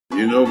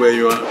You know where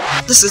you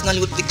are? This is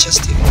Nollywood Pictures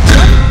TV.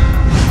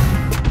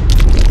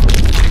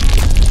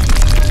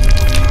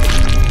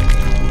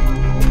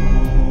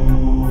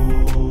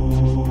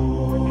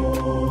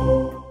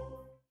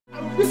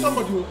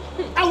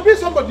 I will be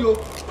somebody.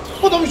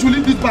 What of you should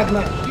leave this bag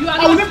now?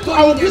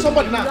 I will be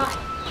somebody now.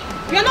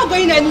 We are not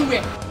going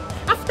anywhere.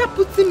 After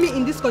putting me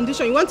in this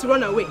condition, you want to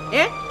run away?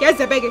 Eh? Guess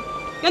the bag.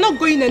 You're not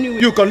going anywhere.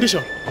 You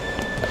condition.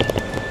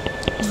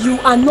 You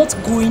are not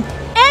going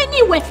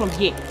anywhere from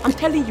here. I'm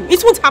telling you,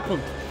 it won't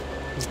happen.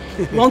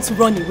 You want to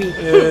run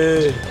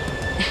away?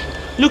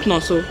 Look,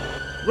 Nonso,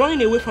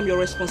 running away from your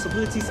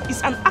responsibilities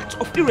is an act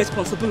of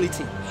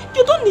irresponsibility.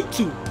 You don't need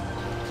to.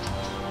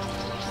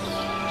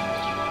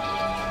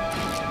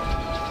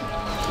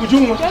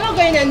 You're not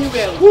going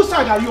anywhere. Whose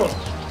side are you on?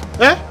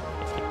 Eh?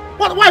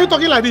 Why are you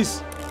talking like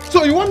this?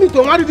 So you want me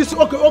to marry this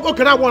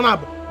okay that one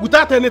up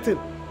without anything?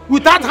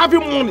 Without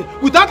having money?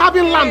 Without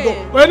having land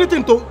or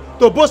anything to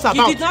boast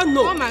about? You did not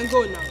know. Come and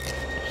go now.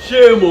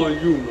 Shame on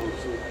you,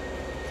 Nonso.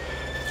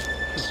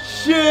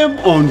 Shame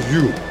on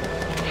you.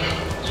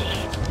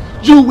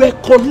 You were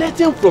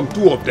collecting from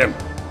two of them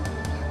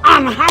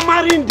and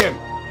hammering them.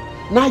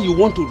 Now you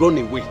want to run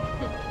away.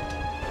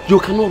 You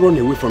cannot run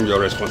away from your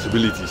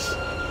responsibilities.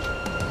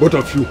 Both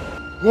of you,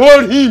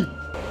 hold him.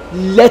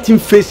 Let him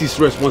face his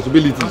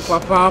responsibilities.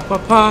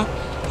 Papa,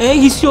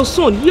 he's your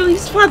son. You're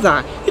his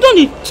father. You don't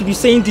need to be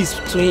saying this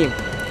to him.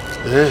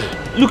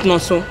 Look,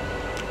 Nonso,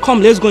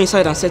 come, let's go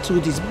inside and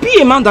settle this.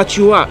 Be a man that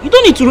you are. You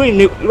don't need to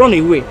run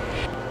away.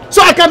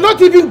 So I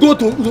cannot even go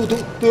to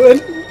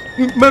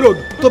main road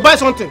to buy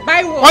something.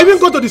 Buy what? Or even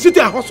go to the city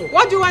and hustle.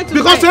 What do you want to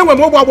because buy? Because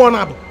when we one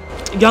up.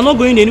 You are not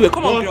going anywhere.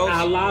 Come on, girls. Don't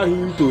allow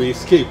him to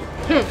escape.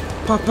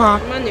 Papa.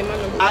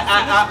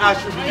 I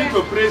should begin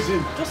to praise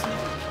him. Just leave.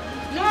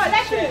 No,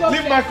 let him go.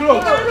 Leave my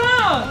clothes. No.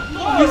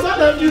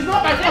 He's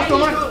not my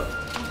customer.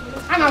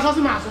 I'm not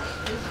talking about.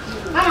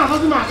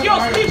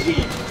 Just leave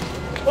him.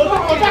 You're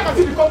not going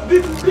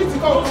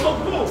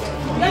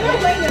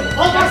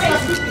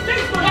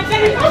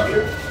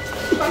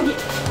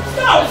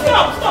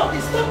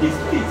Stop this,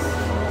 please.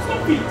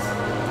 Stop it.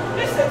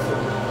 Let's settle.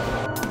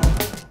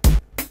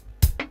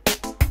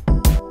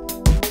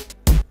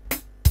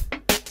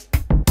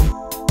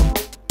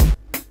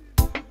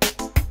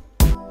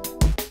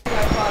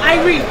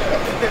 Irene.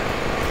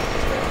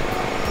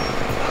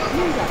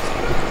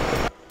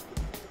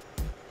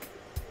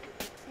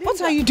 What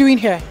are you doing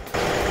here?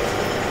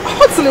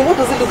 Hopefully, what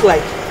does it look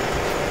like?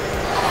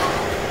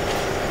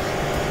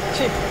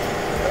 Chief,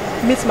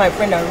 meet my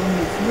friend and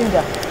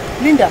roommate,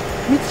 Linda,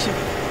 meet Chief.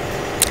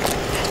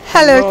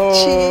 Hello,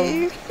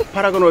 Chief.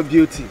 Paragon of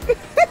beauty.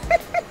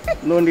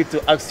 No need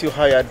to ask you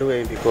how you are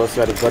doing because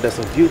you are the goddess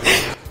of beauty.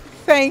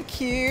 Thank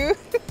you.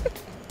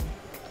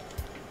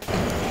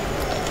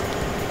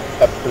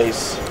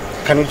 Please,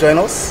 can you join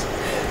us?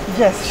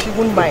 Yes, she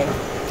won't mind.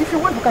 If you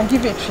want, we can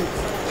give you a treat.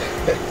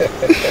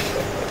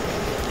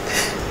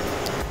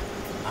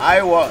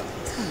 I want.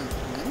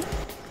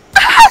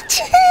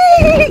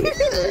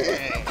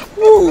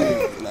 Ooh,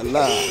 la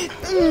la.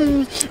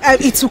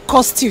 It will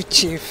cost you,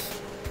 Chief.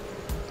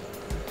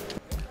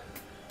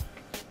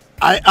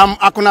 I am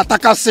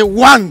Akunatakase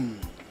 1.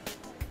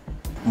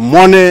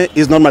 Money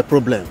is not my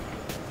problem.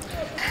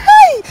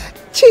 Hey,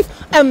 Chief.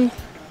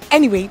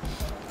 Anyway,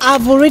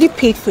 I've already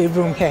paid for a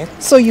room here,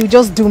 so you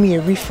just do me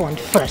a refund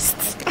first.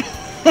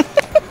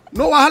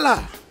 No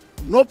wahala,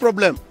 no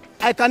problem.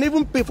 I can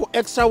even pay for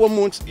extra 1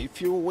 month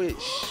if you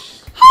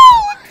wish.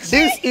 Oh,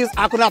 this is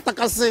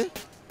Akunatakase.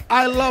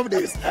 I love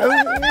this.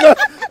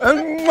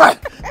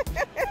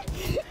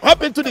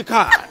 Hop into the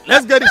car.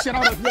 Let's get this shit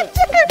out of here.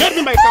 Get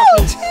me my car,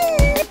 please.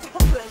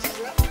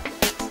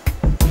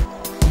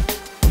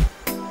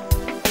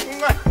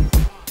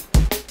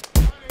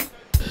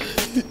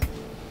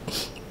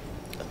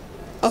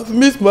 I've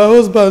missed my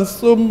husband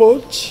so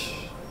much.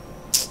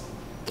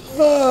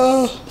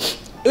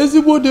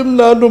 Ezigbo dim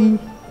na adum.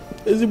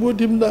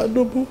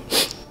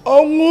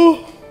 Onwu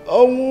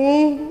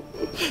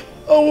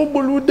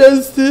bulu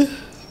density.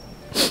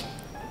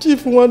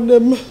 Chief one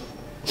them.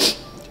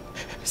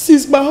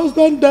 Since my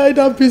husband died,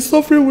 I've been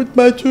suffering with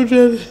my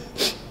children.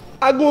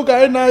 I go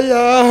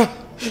kainaya.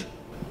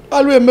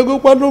 Alwe mego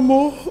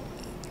kwanomo.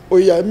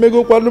 Oya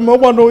mego kwanomo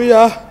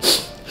kwanoya.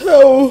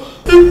 Oh.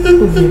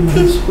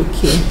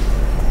 Okay.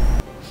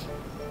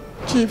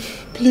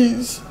 Chief,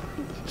 please.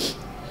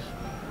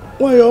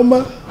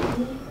 Wayoma,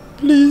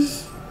 please.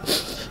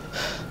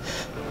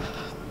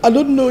 I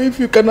don't know if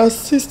you can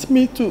assist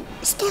me to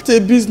start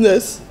a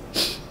business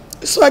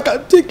so I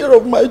can take care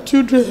of my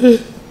children.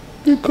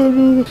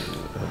 Because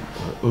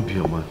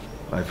Obioma,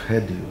 I've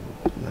heard you.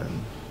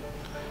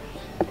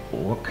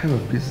 What kind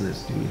of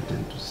business do you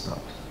intend to start?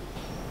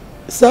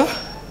 Sir?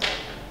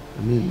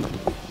 I mean,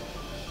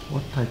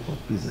 what type of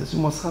business? You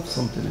must have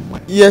something in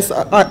mind. Yes,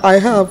 I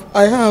have.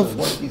 So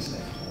what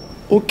business?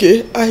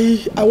 Okay,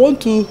 I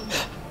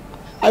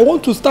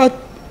want to start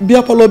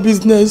beer parlor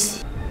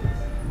business.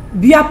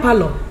 Beer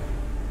parlor?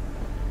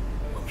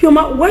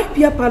 Obioma, why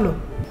beer parlor?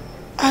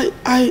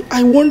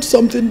 I want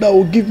something that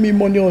will give me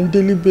money on a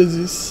daily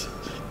basis.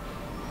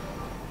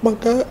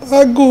 Maka,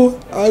 I go,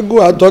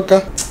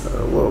 Adoka.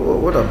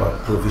 What about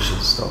provision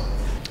store?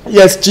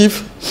 Yes,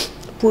 Chief.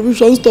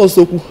 Provision store,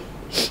 so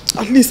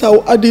at least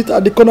I'll add it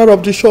at the corner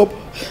of the shop.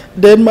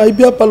 Then my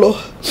beer parlor.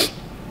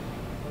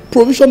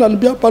 Provision and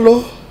beer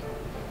parlor.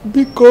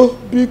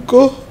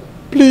 Biko,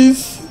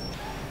 please.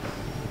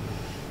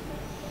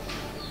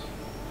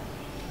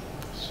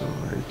 It's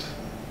alright.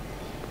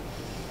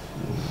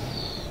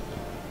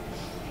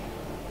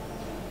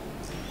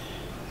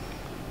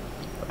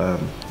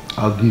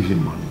 I'll give you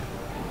money.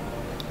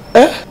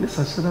 Eh? Yes,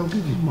 I said I'll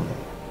give you money.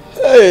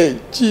 Hey,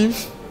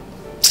 Chief.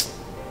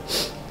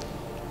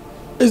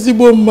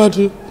 Ezibo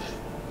Madu.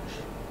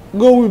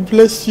 God will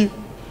bless you.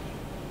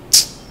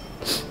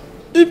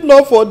 If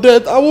not for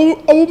that, I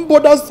won't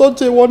bother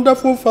such a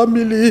wonderful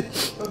family.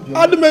 You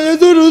are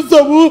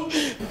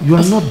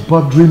not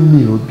bothering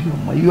me,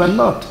 Obioma. You are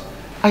not.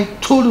 I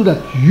told you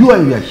that you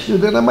and your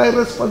children are my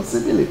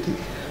responsibility.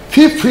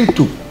 Feel free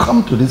to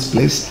come to this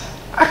place.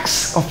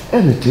 Ask of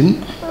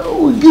anything, I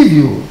will give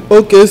you.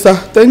 Okay, sir.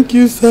 Thank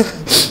you, sir.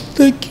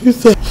 Thank you,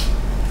 sir.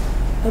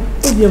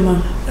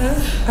 Obioma,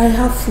 I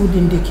have food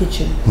in the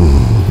kitchen.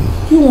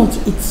 You want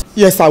to eat?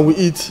 Yes, I will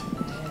eat.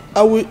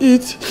 I will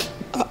eat.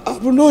 I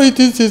will not eat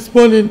it this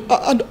morning.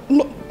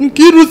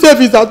 Nkiru self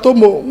is at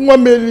home.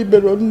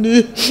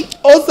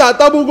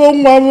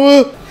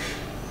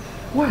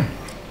 Why?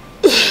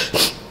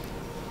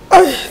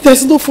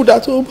 There's no food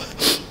at home.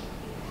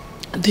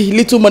 The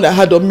little money I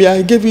had on me,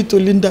 I gave it to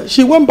Linda.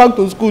 She went back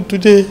to school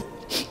today.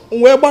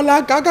 Don't worry.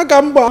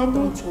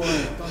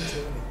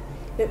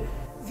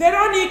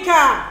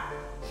 Veronica!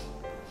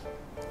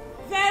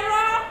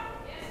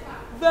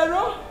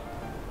 Vero?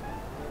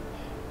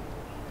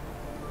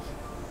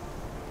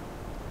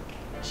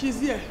 She's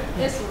here.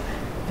 Yes,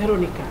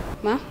 Veronica.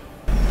 Ma?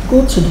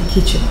 Go to the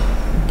kitchen.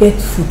 Get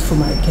food for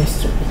my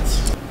guests to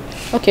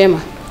eat. Okay, ma.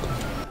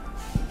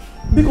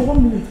 Biko,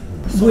 1 minute.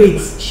 Wait,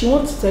 she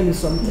wants to tell you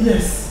something.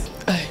 Yes.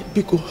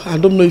 Biko, I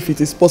don't know if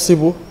it is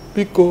possible.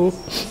 Biko,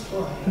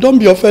 don't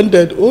be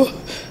offended.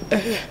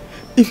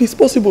 If it's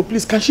possible,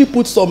 please, can she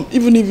put some,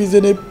 even if it's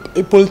in a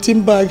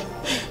polythene bag,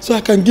 so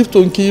I can give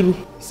to Nkiru?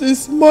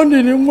 Since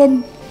morning,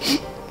 Mom,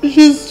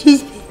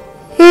 she's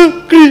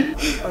hungry.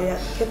 Oh yeah,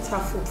 get her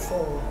food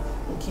for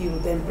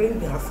Nkiru, then bring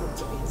her food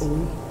to eat.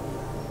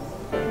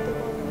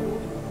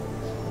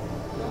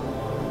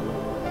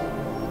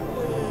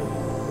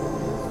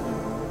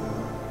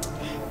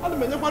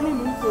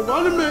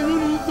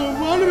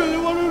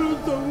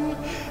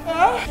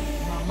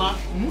 Mama,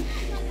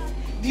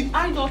 did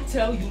I not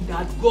tell you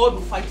that God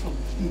will fight for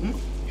me?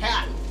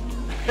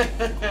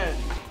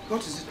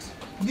 What is it?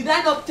 Did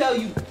I not tell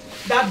you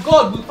that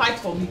God will fight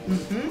for me?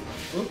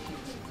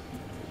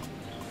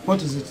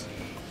 What is it?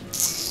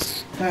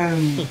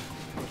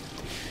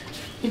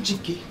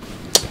 Dikeh.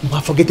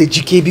 I forget the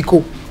Dikeh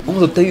because I want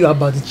to tell you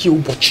about the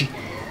Chiubochi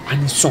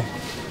and his son.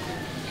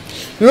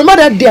 Remember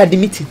that day at the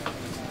meeting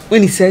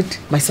when he said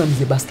my son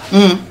is a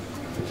bastard?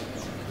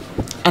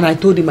 And I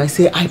told him, I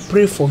say, I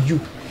pray for you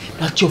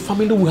that your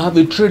family will have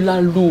a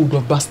trailer load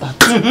of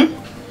bastards.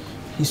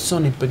 His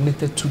son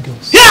impregnated 2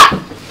 girls.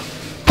 Yeah!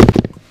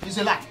 It's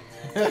a lie.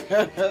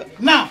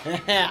 Now,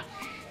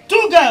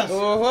 2 girls.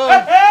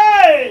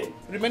 Hey!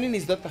 Remaining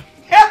his daughter.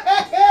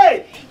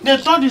 Hey! They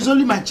thought it's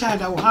only my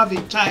child that will have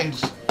a child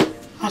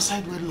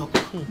outside wedlock.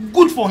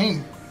 Good for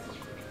him.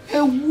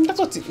 That's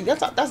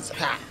what that's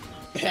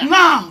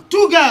Now,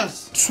 2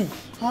 girls. 2.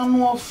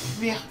 One of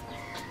fear.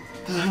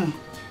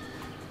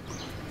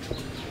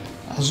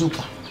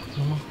 Azuka.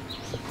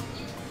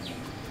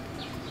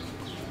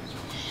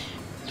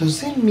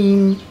 Does it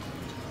mean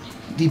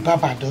the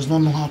barber does not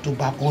know how to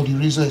barb or the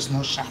razor is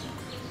not sharp?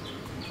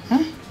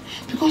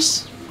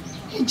 Because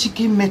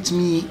Dikeh met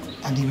me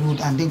at the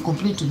road and then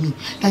complained to me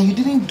that you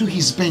didn't do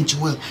his bench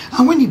well.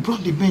 And when he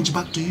brought the bench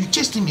back to you,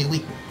 chased him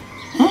away.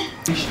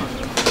 He's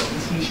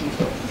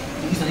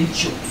an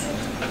idiot.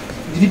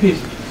 Did he pay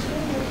me?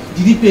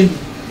 Did he pay me?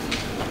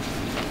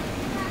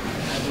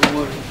 Don't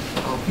worry.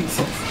 I'll fix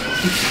it.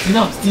 You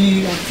know, I'm still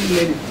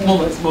learning.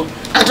 Small.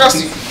 I trust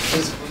you.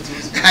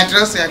 I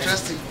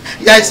trust you.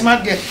 You're a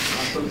smart girl.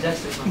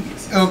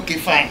 Okay,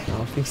 fine.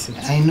 I'll fix it.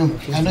 I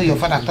know your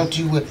father taught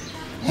you well.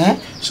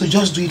 So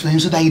just do it for him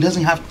so that he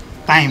doesn't have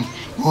time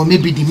or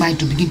maybe the mind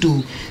to begin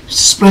to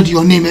spread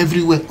your name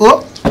everywhere.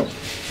 Oh,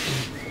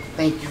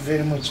 thank you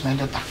very much, my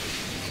daughter.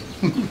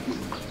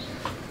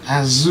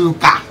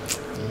 Azuka.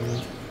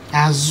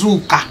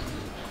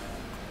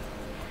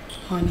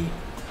 Honey,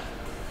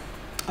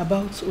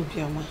 about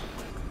Obioma.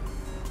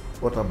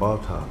 What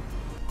about her?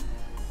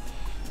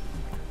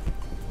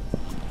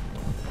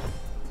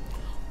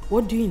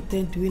 What do you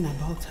intend doing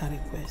about her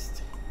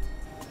request?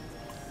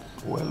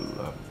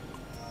 Well,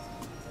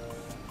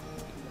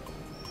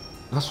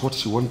 that's what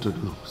she wanted to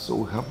do, so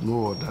we have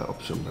no other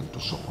option than to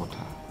support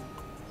her.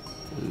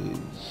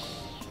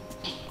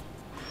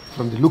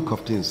 From the look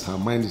of things, her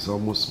mind is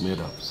almost made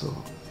up, so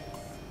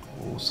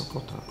we'll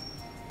support her.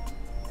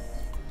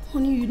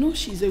 Honey, you know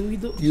she's a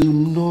widow. You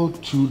know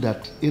too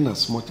that in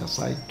as much as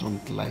I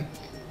don't like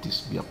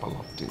this beer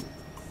parlor thing,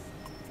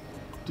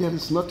 there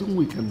is nothing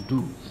we can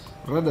do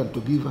rather than to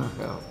give her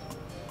help.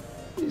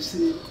 You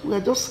see, we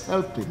are just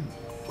helping.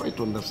 Try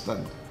to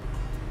understand.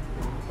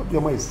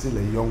 Obioma is still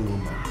a young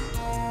woman.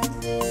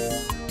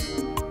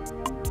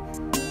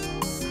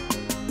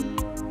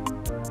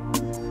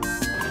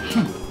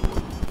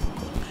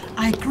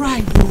 I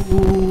cried,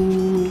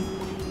 oh.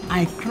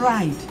 I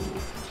cried.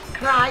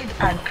 Cried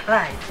and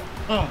cried.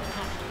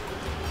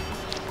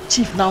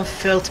 Chief now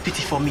felt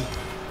pity for me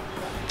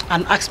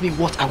and asked me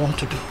what I want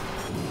to do.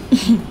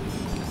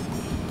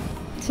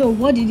 So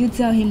what did you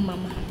tell him,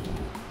 Mama?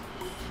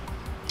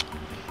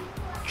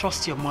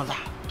 Trust your mother.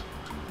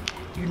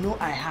 You know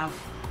I have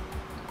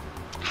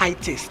high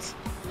taste.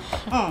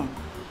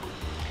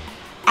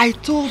 I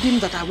told him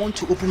that I want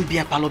to open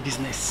beer parlor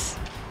business.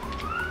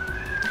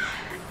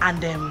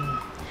 And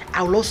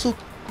I will also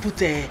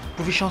put a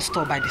provision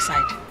store by the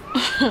side.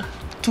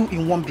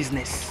 2-in-1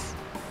 business.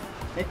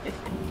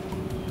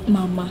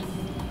 Mama,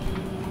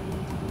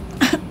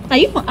 are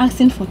you not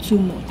asking for too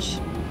much?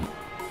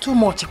 Too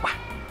much?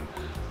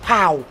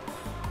 How?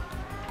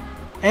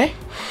 Eh?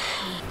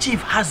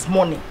 Chief has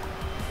money.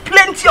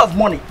 Plenty of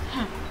money.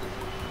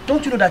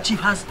 Don't you know that Chief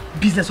has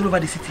business all over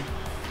the city?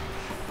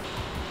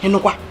 You know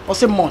what? Or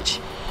say much.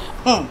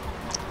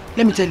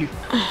 Let me tell you.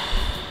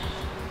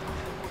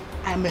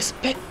 I'm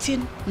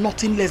expecting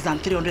nothing less than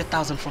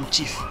 300,000 from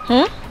Chief.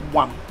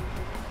 1.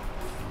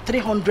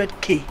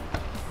 300K.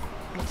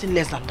 Nothing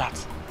less than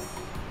that.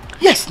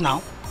 Yes,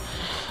 now.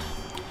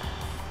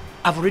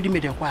 I've already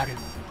made an inquiry.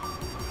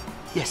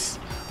 Yes.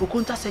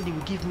 Okonta said he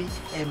will give me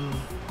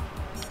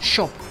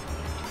shop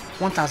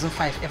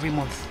 1,500 every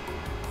month.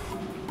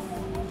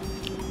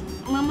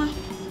 Mama,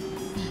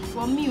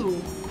 for me,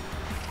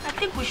 I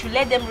think we should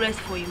let them rest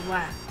for a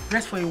while.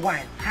 Rest for a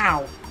while?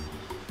 How?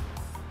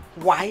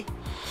 Why?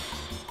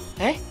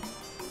 Eh?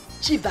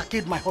 Chief that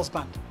killed my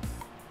husband.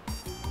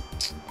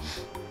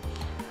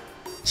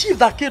 Chief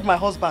that killed my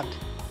husband.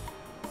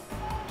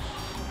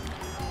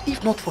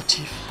 If not for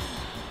Chief,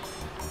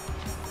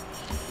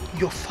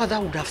 your father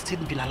would have still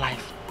been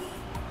alive.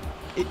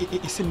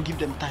 It's him, give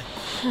them time.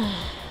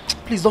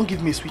 Please don't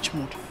give me a switch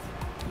mode.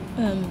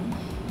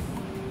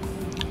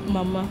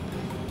 Mama,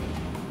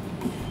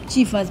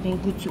 Chief has been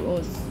good to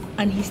us,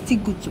 and he's still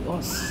good to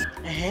us.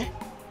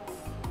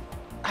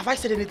 Have I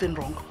said anything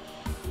wrong?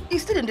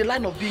 He's still in the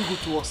line of being good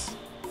to us.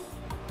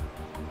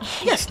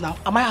 Yes, now,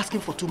 am I asking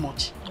for too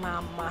much?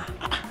 Mama.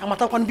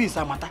 Amata can be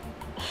Amata.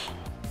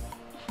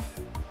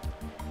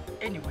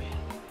 Anyway.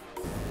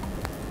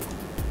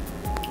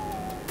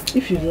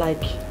 If you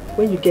like,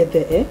 when you get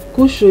there,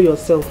 go show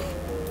yourself.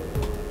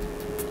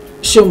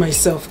 Show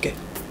myself, okay?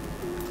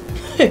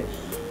 Hey,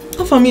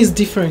 that for me is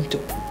different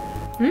too.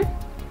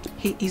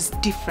 He is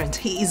different.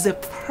 He is a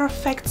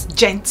perfect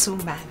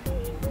gentleman.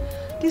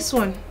 This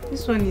one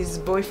is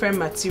boyfriend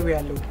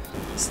material.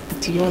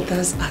 The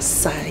others are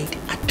side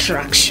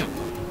attraction.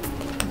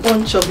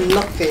 Bunch of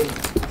nothing.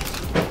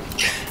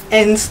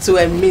 Ends to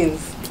a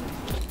means.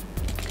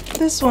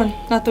 This one,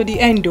 not to the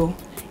end though.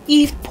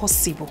 If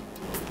possible,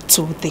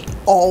 to the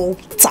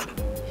altar.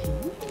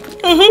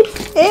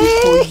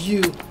 For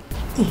you.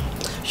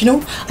 You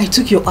know, I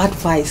took your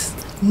advice.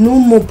 No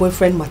more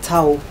boyfriend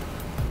Matao.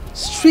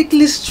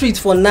 Strictly street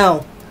for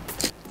now.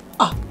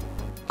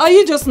 Are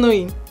you just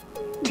knowing?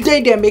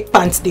 They make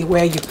pants, they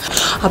wear you.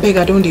 I beg,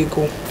 I don't they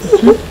go.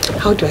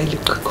 How do I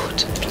look?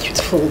 Good.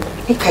 Beautiful.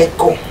 Make I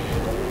go.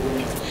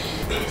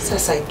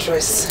 As I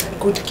dress,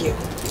 good girl.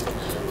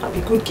 I'll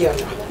be good girl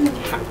now.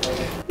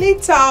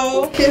 Later.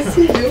 Okay,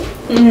 see you.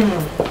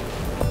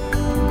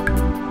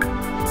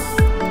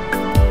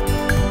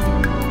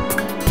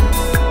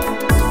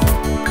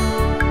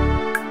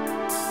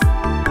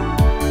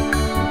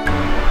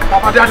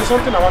 Papa, there is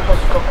something I want us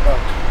to talk about.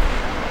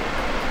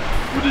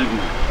 Good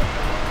evening.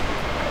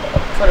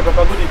 Sorry,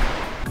 Papa, good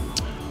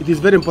evening. It is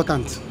very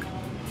important.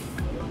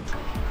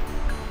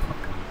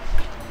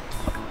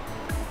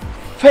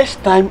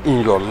 First time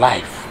in your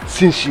life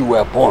since you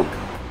were born,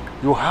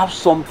 you have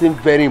something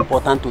very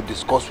important to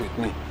discuss with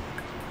me.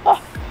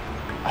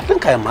 I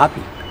think I am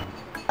happy.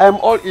 I am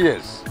all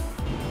ears.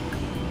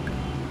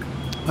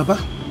 Papa,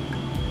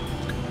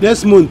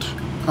 next month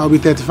I'll be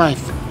 35.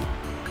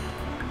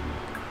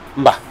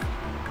 Mba,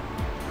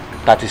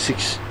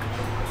 36.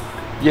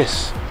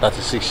 Yes,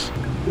 36.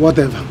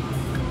 Whatever.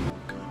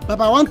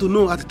 Papa, I want to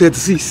know at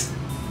 36,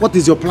 what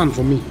is your plan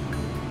for me?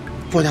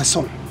 For your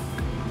son?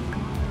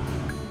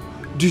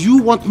 Do you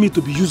want me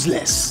to be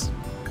useless?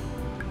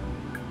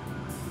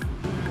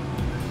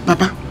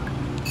 Papa,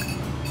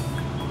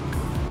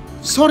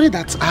 sorry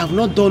that I have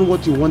not done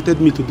what you wanted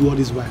me to do all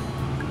this while.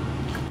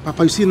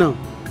 Papa, you see now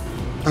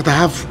that I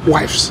have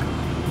wives,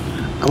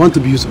 I want to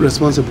be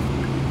responsible.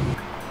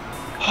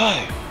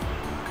 Hi.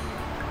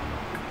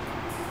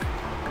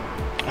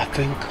 I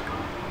think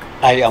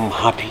I am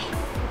happy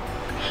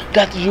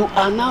that you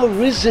are now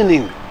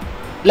reasoning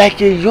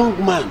like a young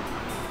man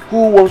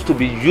who wants to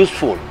be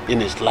useful in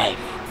his life.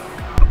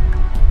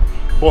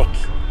 But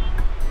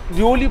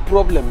the only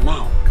problem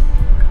now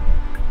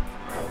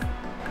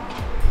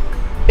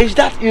is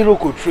that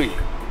Iroko tree.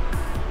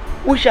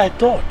 which I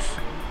thought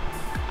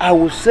I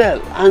will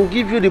sell and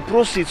give you the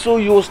proceeds so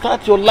you will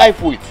start your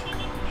life with.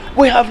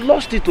 We have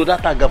lost it to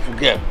that Agafu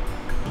girl.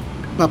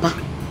 Papa,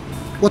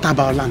 what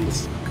about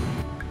land?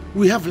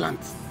 We have land.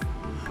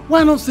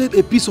 Why not save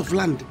a piece of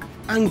land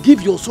and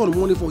give your son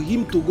money for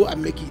him to go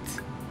and make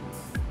it?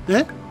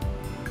 Eh?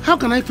 How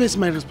can I face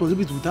my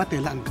responsibility without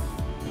a land?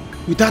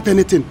 Without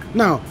anything?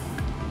 Now,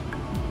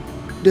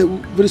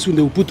 very soon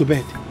they will put to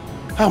bed.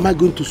 How am I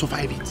going to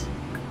survive it?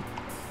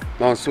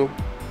 Now, so,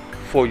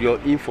 for your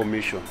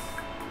information,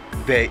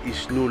 there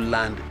is no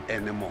land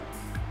anymore.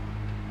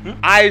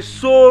 I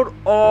sold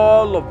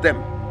all of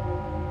them,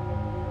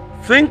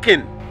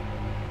 thinking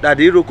that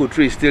the Iroko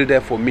tree is still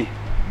there for me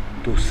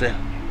to sell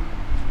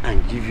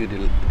and give you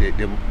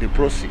the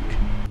proceed.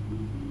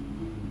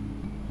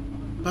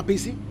 Papa, you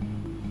see,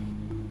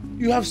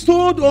 you have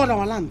sold all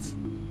our lands.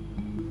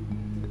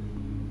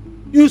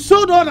 You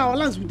sold all our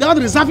lands without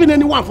reserving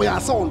anyone for your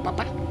son,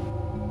 Papa.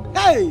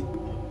 Hey!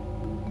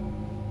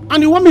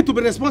 And you want me to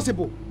be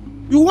responsible?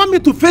 You want me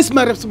to face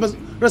my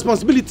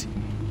responsibility?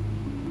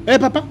 Hey,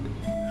 Papa?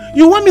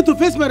 You want me to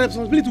face my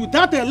responsibility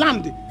without a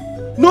land?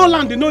 No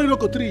land, no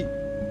Iroko tree.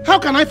 How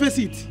can I face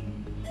it?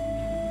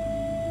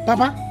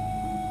 Papa?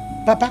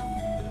 Papa?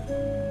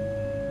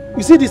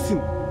 You see this thing?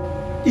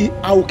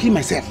 I will kill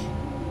myself.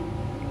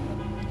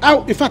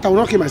 In fact, I will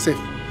not kill myself.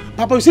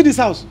 Papa, you see this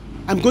house?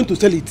 I'm going to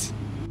sell it.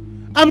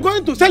 I'm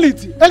going to sell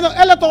it.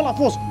 Let all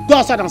of us go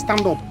outside and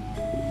stand up.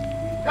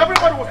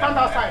 Everybody will stand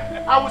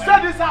outside. I will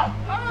sell this house.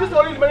 This is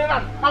already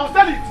land. I will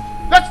sell it.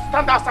 Let's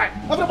stand outside.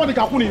 Everybody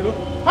can put it, you know.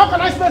 How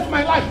can I spend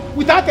my life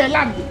without a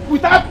land,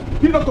 without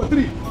Iroko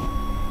tree?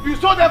 You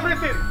sold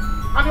everything,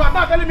 and you are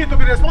now telling me to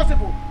be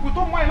responsible. We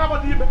don't mind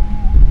about the.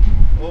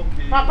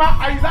 Okay. Papa,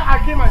 either I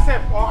kill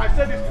myself or I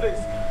sell this place.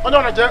 So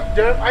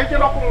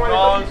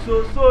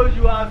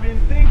you have been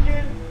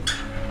thinking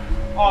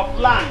of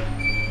land.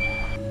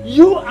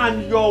 You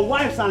and your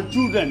wives and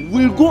children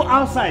will go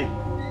outside.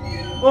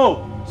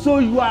 Oh, so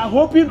you are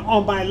hoping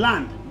on my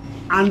land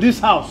and this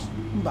house.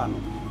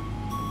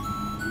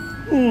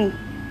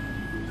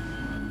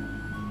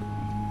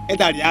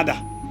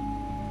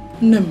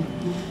 Nem,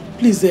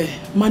 please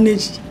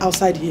manage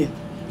outside here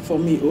for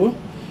me, oh.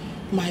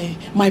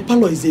 My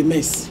parlor is a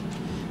mess.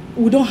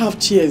 We don't have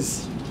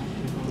chairs.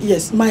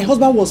 Yes, my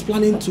husband was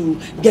planning to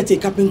get a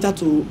carpenter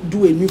to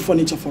do a new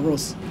furniture for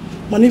us.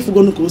 Man, if we're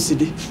going to go see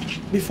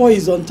before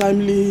he's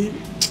untimely.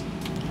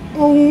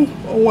 Oh,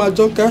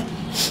 Ajoka.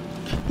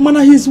 Man,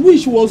 his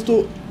wish was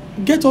to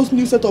get us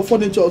new set of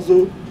furniture,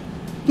 so.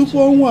 The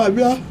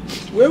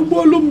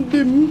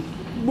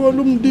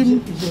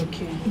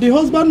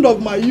husband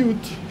of my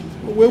youth.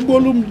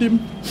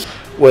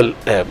 Well,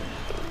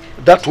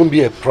 that won't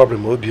be a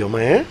problem,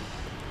 Obioma, eh?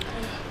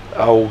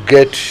 I'll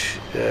get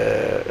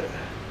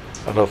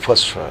an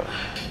first.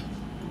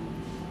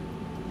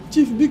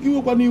 Chief Biggie,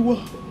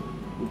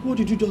 what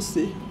did you just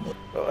say?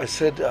 I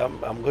said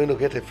I'm going to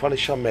get a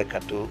furniture maker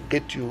to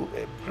get you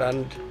a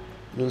brand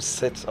new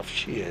set of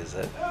chairs,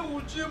 eh?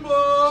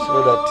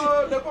 So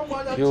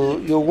that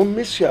you won't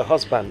miss your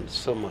husband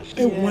so much.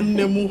 My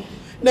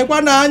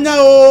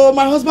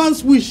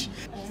husband's wish.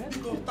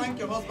 Thank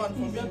your husband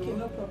for me.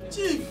 No problem.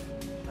 Chief.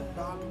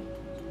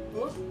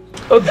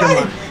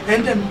 Okay,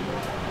 and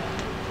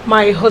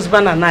my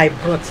husband and I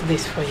brought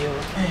this for you.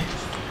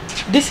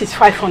 This is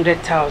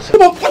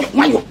 500,000.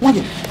 Why?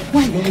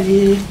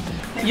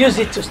 Use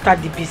it to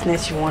start the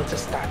business you want to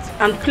start,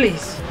 and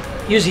please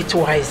use it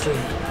wisely.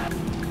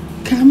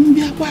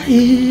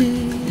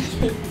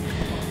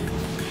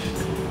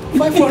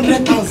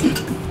 500,000.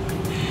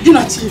 Do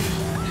not, Chief.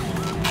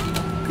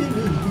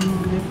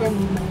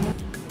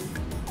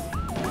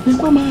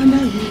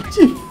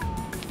 Chief.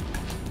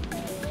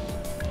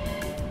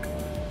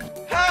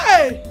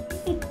 Hey!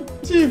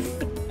 Chief!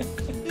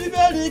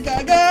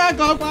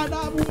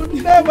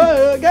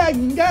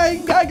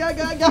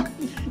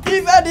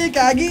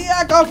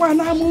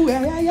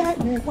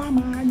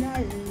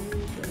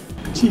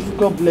 Chief,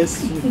 God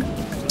bless you.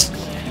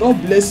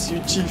 God bless you,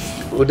 Chief.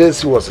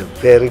 Odensi was a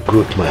very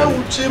good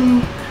man.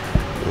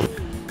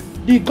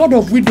 The God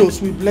of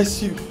widows will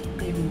bless you.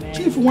 Amen.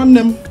 Chief, one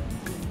name.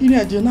 Ini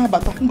Edo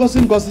bata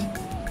ngozi ngozi.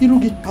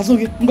 Irugi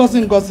azogi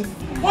ngozi ngozi.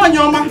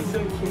 Onyoma.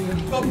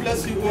 God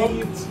bless you.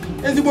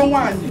 Ezigbo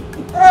nwanyi.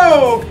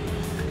 Oh!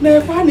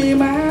 Nekwa ni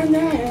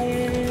manya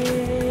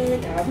e.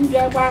 Ka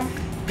mbia kwa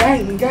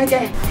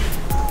gangaga.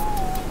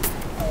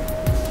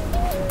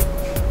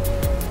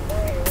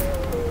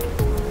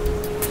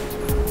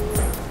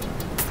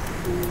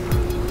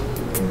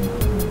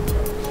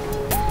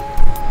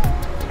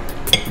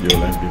 You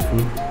like the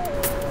food?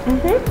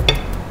 Mm-hmm.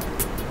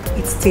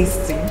 It's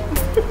tasty.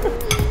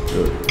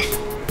 Good.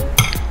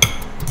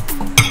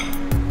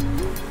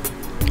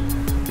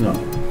 No.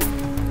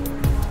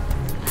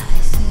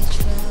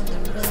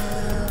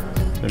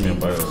 Let me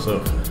by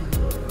yourself.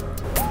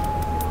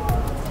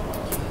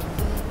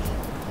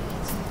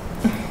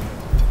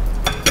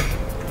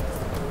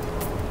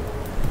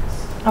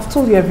 I've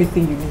told you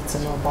everything you need to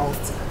know about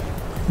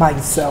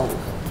myself.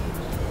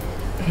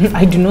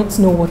 I do not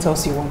know what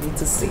else you want me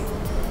to say.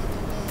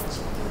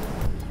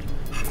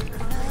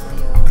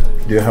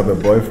 Do you have a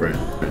boyfriend?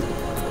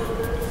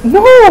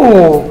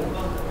 No!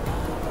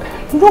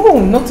 No,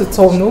 not at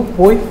all. No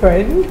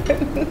boyfriend.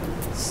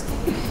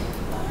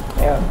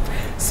 Yeah.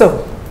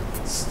 So,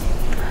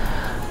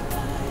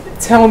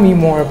 tell me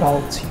more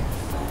about you.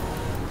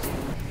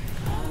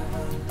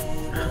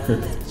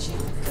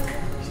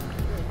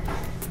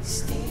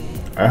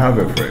 I have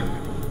a friend.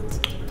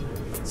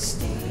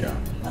 Yeah.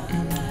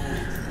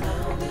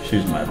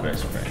 She's my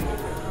best friend.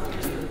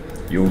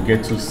 You'll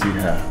get to see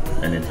her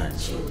anytime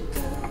soon.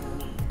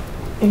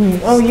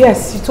 Oh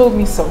yes, you told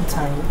me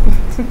sometime.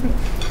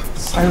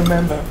 I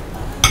remember.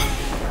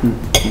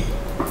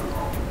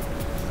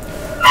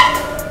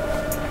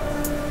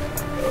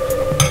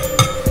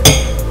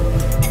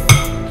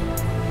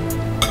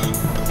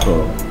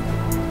 So,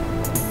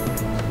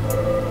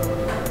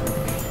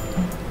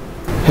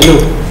 hello.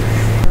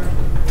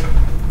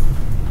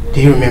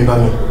 Do you remember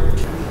me?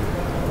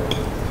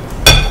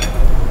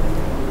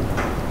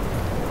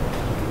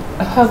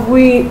 Have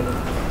we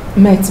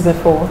met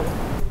before?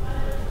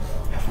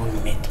 Have we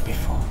met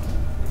before?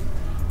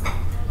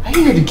 Are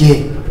you not the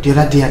girl the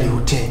other day at the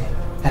hotel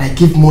that I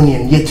gave money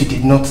and yet you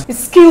did not?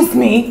 Excuse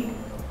me?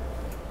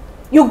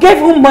 You gave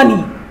him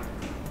money?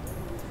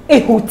 A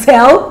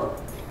hotel?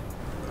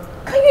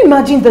 Can you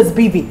imagine this,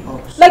 baby?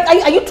 Oh, like,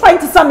 are you trying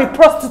to sell me a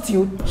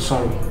prostitute?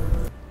 Sorry.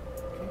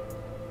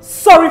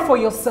 Sorry for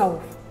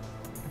yourself.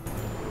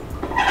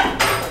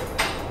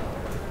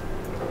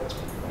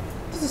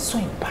 This is so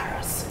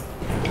embarrassing.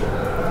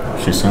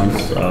 she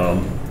sounds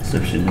as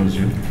if she knows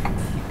you.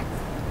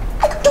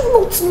 I do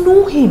not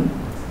know him.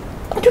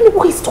 I don't know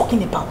what he's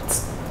talking about.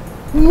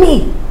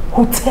 Me,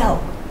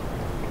 hotel.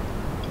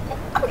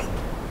 I mean,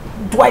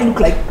 do I look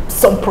like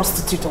some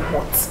prostitute or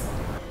what?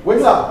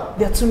 Waiter!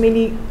 There are too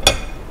many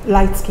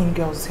light-skinned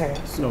girls here.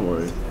 Don't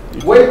worry.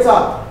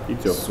 Waiter!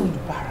 Eat your So food.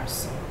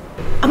 embarrassing.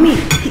 I mean,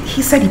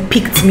 he said he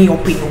picked me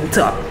up in a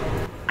hotel.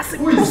 I said,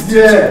 who is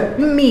there?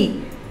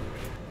 Me.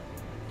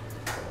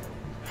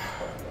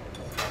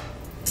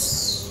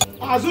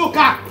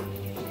 Azuka!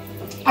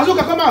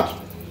 Azuka, come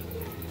out!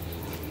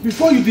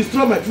 Before you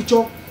destroy my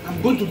future,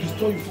 I'm going to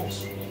destroy you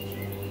first.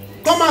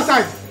 Come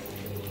outside!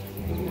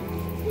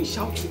 Who is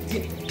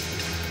shouting?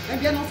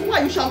 And then also,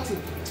 why are you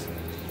shouting?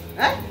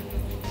 Eh?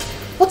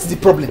 What's the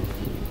problem?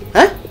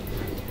 Eh?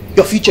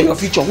 Your future, your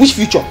future. Which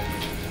future?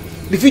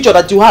 The future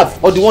that you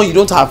have or the one you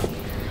don't have?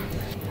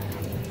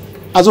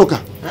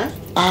 Azuka,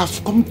 I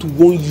have come to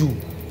warn you.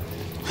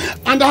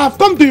 And I have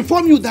come to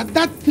inform you that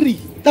that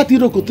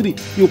Iroko tree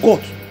you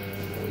caught,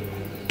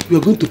 you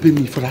are going to pay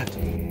me for that.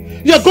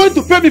 You are going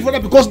to pay me for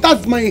that because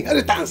that's my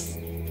inheritance.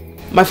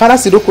 My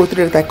father's Iroko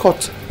tree that I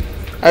caught.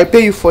 I'll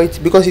pay you for it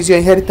because it's your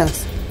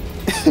inheritance.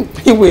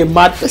 You were a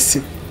mad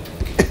person.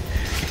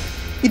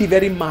 It is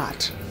very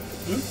mad.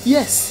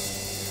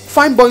 Yes.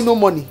 Fine boy, no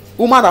money.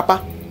 Woman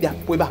rapper. Yeah,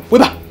 weba.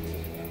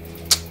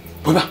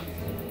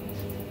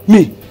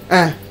 Me?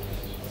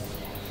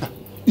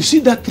 You see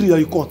that tree that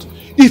you caught?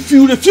 If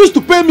you refuse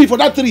to pay me for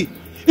that tree,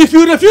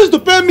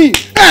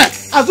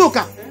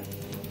 Azuka,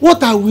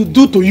 what I will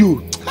do to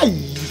you?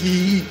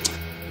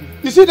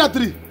 You see that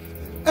tree?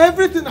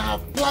 Everything I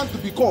have planned to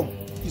become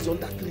is on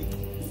that tree.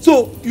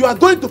 So you are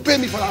going to pay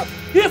me for that.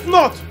 If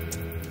not,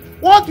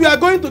 what we are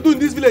going to do in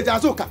this village,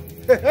 Azuka?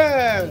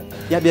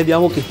 Yeah,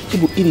 okay.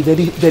 It is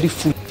very, very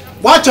full.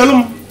 Watch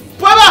him.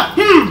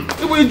 Father!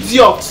 You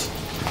idiot!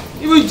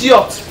 You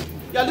idiot!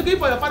 You are looking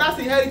for your father's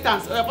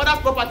inheritance or your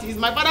father's property. It's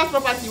my father's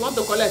property you want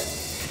to collect.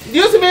 Do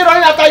you see me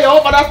running after your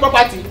own father's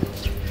property?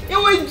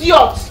 You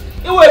idiot!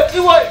 You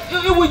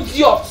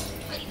idiot!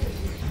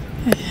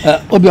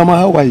 Obioma,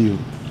 how are you?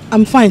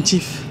 I'm fine,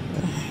 Chief.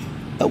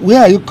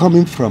 Where are you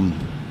coming from?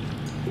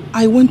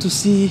 I went to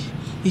see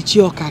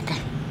Ichio Kaka.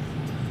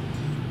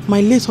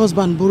 My late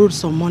husband borrowed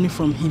some money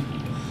from him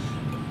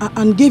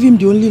and gave him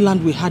the only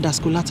land we had as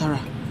collateral.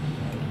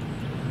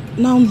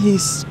 Now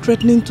he's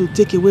threatening to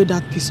take away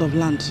that piece of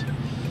land.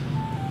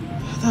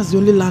 That's the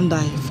only land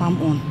I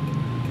farm on.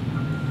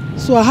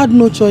 So I had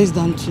no choice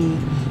than to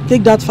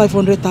take that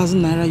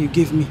 500,000 naira you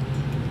gave me.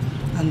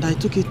 And I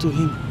took it to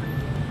him.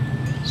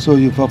 So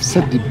you've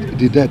offset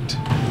the debt?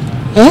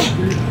 Eh?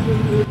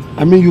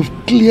 I mean, you've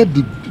cleared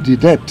the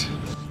debt?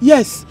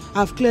 Yes,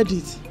 I've cleared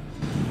it.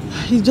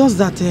 It's just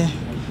that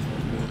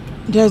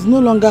there's no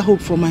longer hope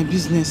for my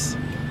business.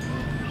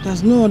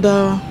 There's no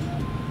other...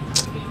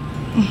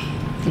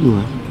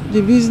 Anyway.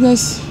 The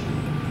business...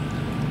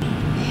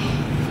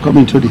 Come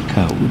into the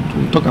car.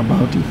 We'll talk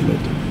about it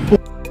later.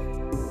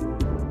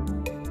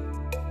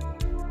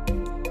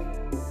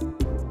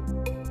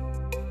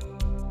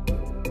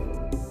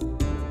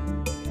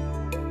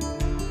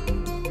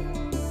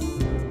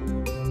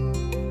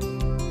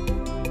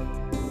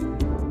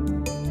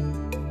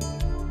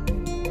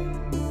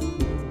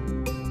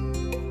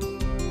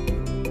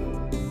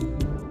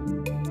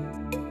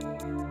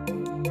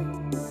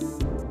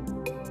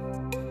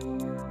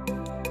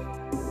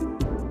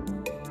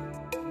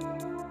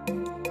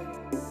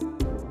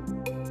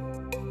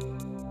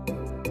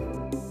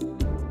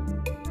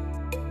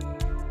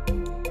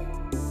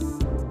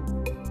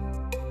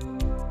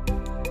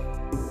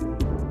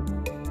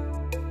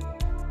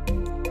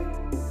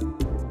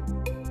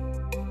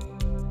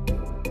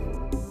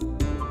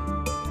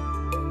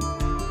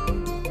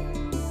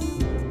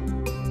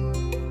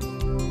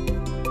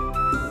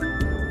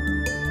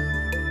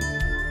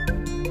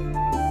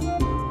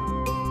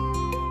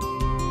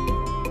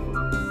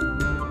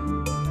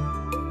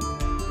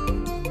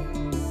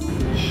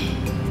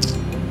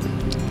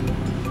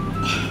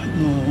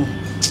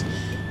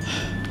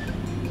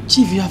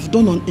 Chief, you have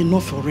done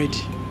enough already.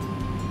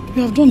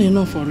 You have done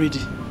enough already.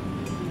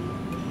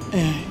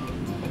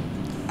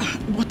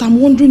 But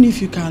I'm wondering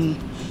if you can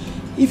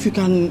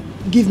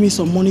give me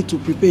some money to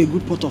prepare a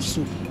good pot of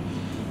soup.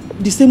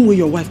 The same way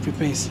your wife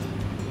prepares.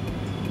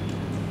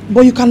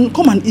 But you can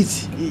come and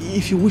eat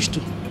if you wish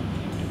to.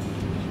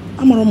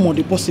 I'm around more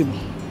than possible.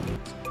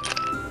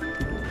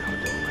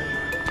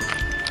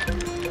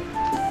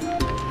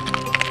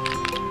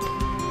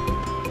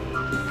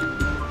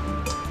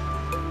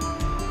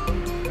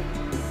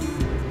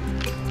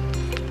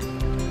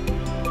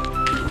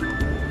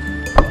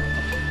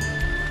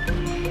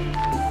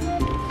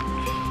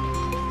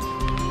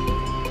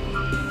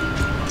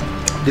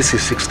 This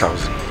is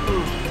 6,000.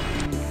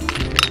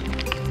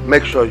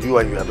 Make sure you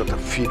and your daughter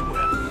feed well.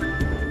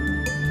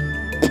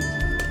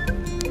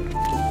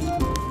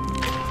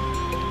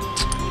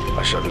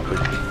 I shall be quick.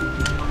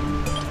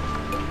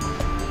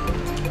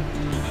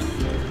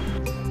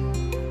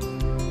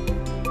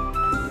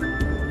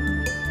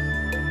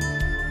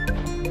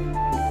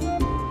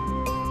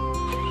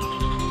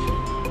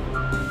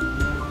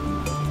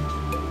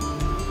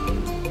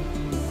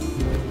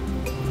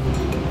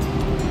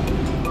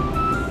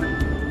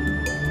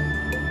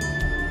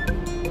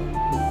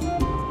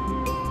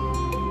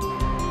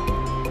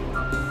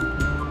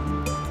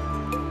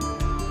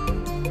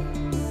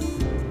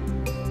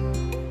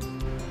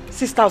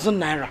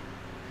 ₦6,000.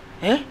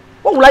 Eh?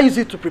 What will I use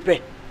it to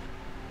prepare?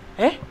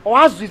 Eh?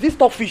 Or is it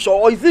stockfish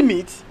or is it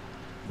meat?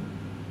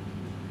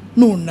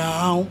 No,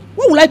 now.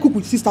 What will I cook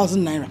with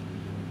 6,000 naira?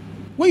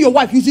 When your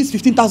wife uses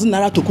 15,000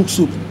 naira to cook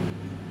soup?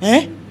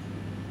 Eh?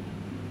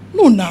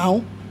 No,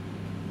 now.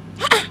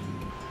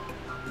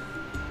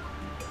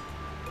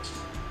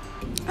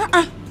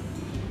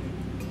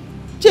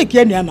 Check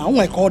here now. Oh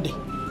my God.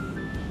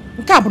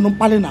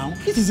 Now.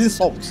 This is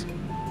insult.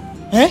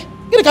 Eh?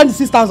 You can't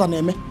 6,000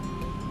 naira.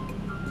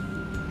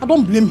 I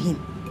don't blame him.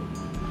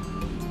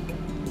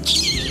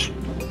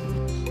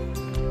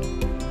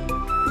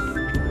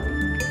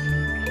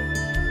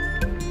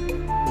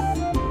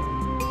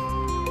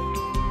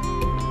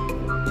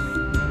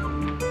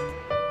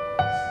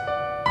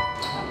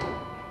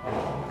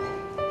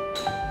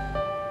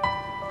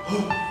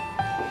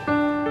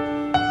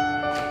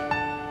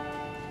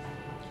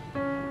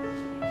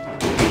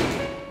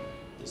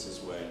 This is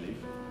where I live.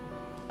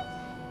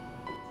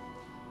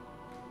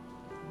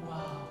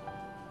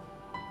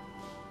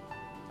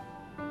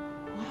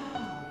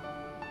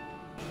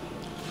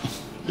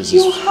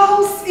 Your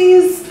house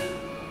is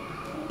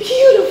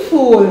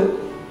beautiful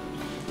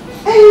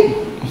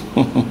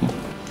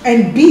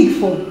and big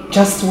for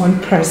just one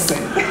person.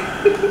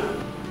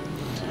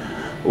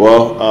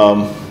 Well,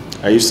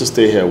 I used to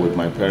stay here with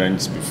my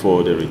parents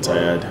before they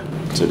retired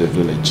to the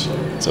village,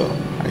 so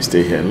I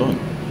stay here alone.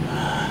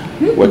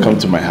 Welcome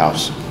to my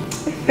house.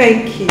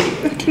 Thank you.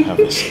 Have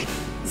a seat.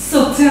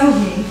 So tell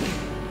me,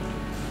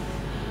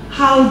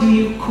 how do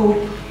you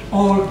cope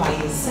all by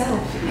yourself?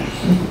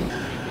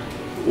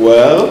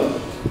 Well,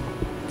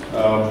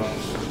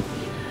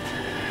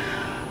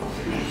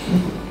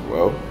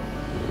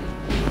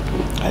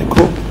 I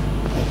cope.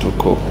 I do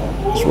cope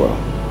as well.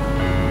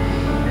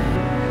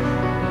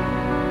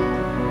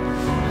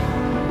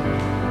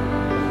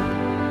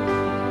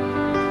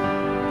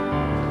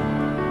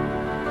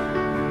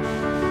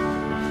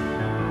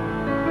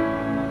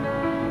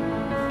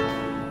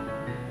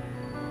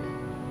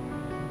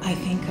 I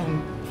think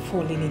I'm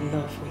falling in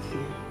love with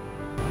you.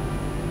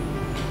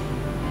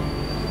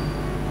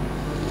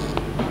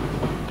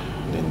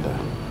 Linda,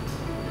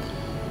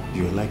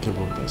 you're a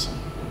likable person.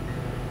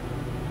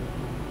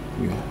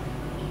 You are.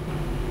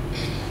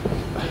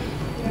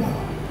 No,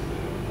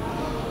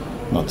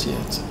 not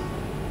yet.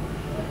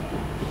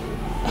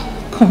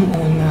 Come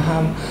on,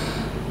 Naham.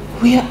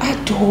 We are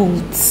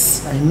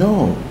adults. I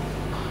know,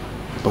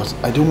 but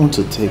I don't want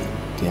to take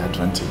the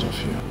advantage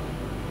of you.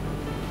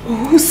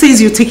 Who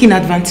says you're taking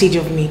advantage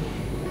of me?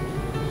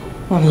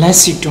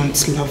 Unless you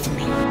don't love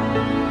me.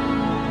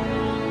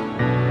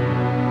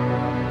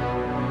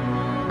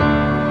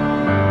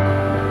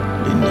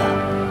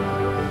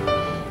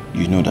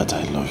 You know that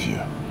I love you.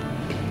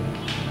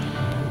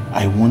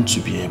 I want to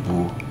be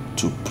able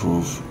to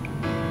prove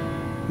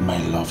my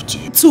love to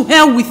you. To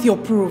hell with your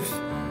proof.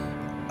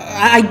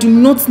 I do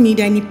not need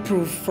any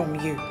proof from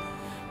you.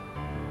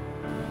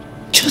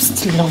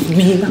 Just love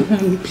me,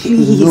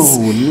 please.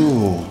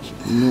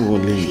 No,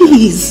 Linda.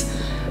 Please.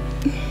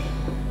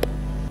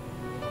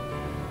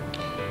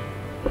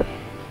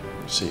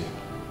 See,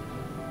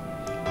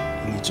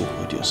 you need to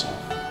hold yourself.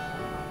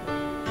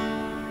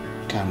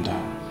 Calm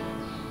down.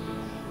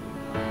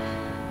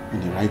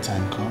 When the right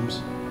time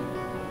comes,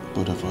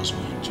 both of us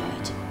will enjoy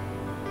it.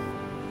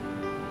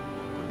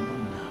 But not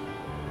now.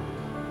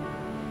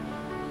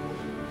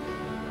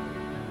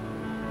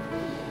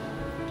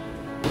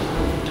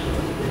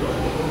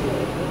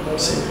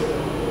 See,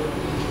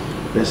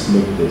 let's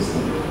make this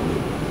thing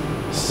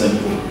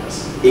simple as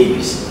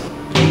ABC.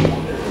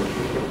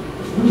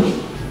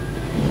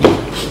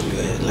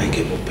 You're a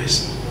likable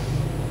person,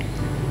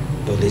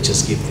 but let's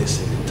just give this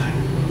any time.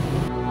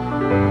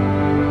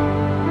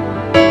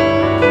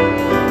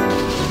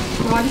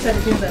 Mama, these are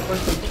the things I brought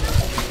for you.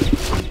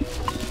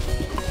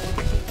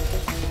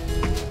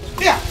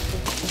 Here.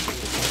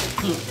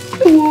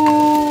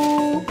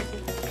 Oh.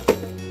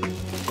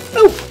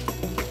 Oh.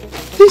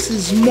 This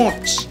is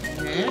much.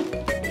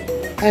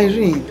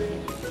 Irene,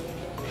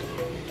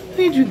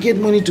 where did you get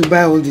money to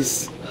buy all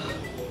this?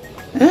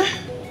 Huh?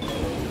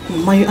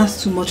 Mama, you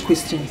ask too much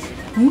questions.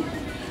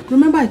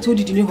 Remember I told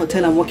you the new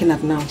hotel I'm working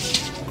at now?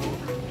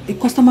 A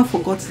customer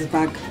forgot his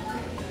bag.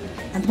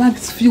 And the bag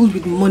is filled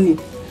with money.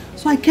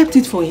 So I kept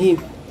it for him.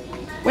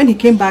 When he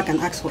came back and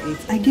asked for it,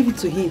 I gave it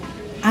to him.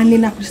 And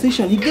in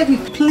appreciation, he gave me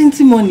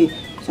plenty money.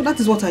 So that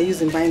is what I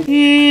use in buying it.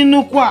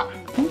 Inukwa.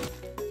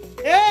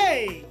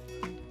 Hey!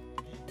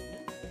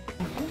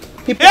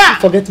 People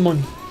forget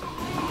money.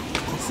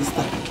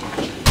 Sister.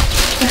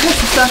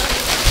 Sister,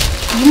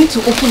 you need to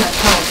open an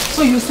account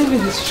so you save me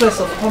the stress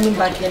of coming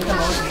back here anytime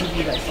I want to give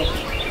you that stuff.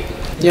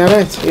 You're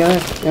right.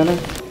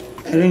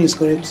 Irene is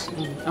correct.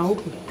 I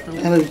hope.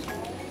 Hello.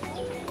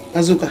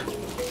 Azuka.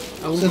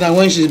 So that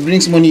when she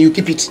brings money, you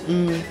keep it.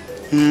 Hey,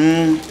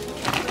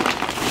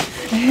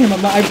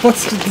 Mama, I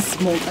bought you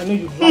this month. I know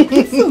you like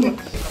it so much.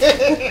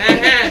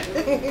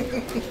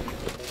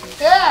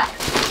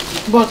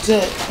 But,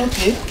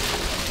 okay.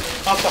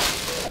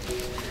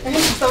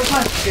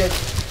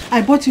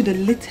 I bought you the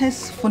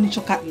latest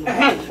furniture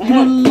catalog. You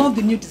will love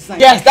the new design.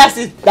 Yes, that's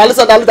it. That's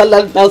it.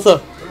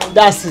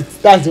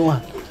 That's the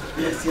one.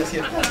 Yes.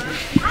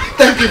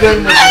 Thank you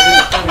very much.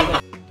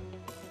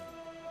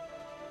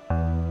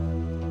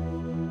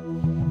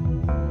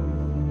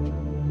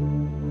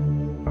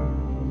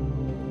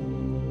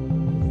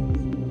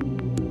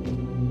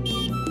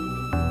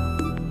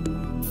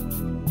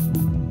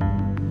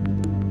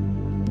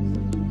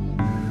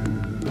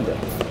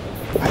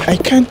 I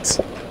can't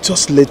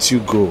just let you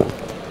go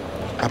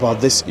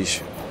about this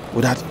issue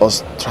without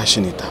us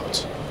thrashing it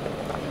out.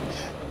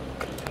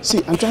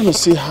 See, I'm trying to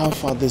see how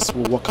far this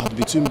will work out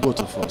between both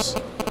of us.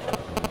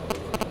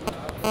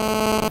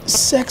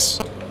 Sex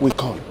will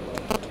come.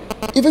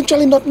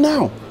 Eventually, not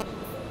now.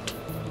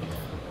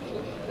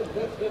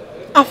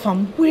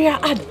 Afam, we are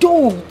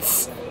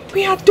adults.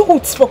 We are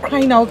adults, for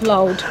crying out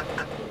loud.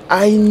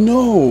 I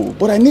know,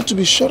 but I need to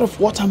be sure of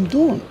what I'm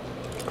doing.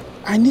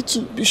 I need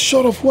to be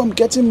sure of who I'm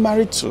getting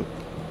married to.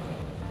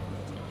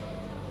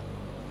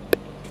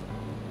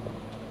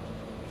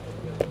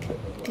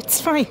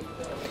 It's fine.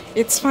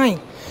 It's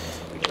fine.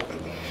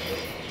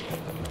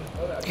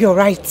 You're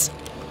right.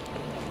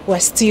 We're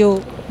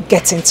still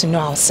getting to know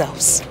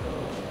ourselves.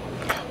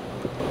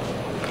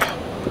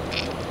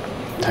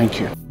 Thank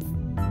you.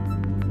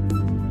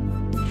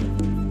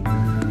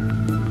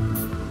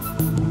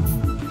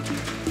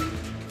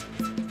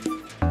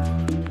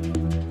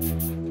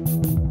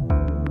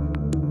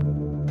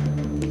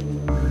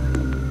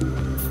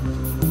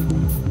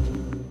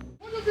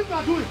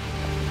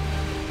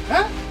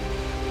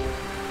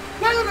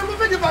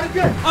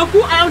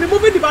 Uncle, I am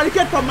removing the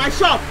barricade from my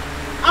shop.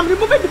 I'm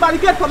removing the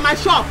barricade from my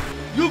shop.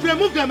 You've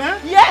removed them, eh?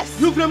 Yes.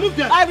 You've removed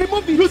them. I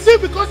removed it. You see,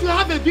 because you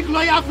have a big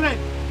lawyer friend.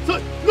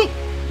 So, look,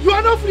 you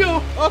are not free.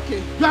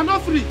 Okay. You are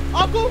not free.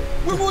 Uncle,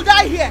 we will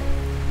die here.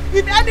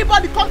 If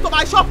anybody comes to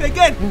my shop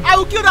again, I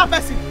will kill that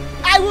person.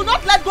 I will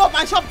not let go of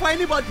my shop for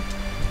anybody.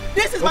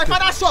 This is my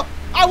father's shop.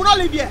 I will not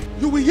live here.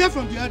 You will hear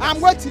from the elders.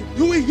 I'm waiting.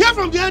 You will hear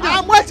from the elders.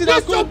 I'm waiting.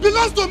 This shop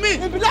belongs to me.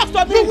 It belongs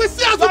to me. You will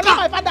see Azuka. You are not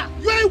my father.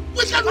 You are a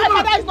wicked woman.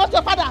 My father is not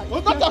your father.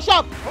 It's not your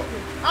shop.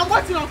 Okay. I'm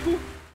waiting, Uncle.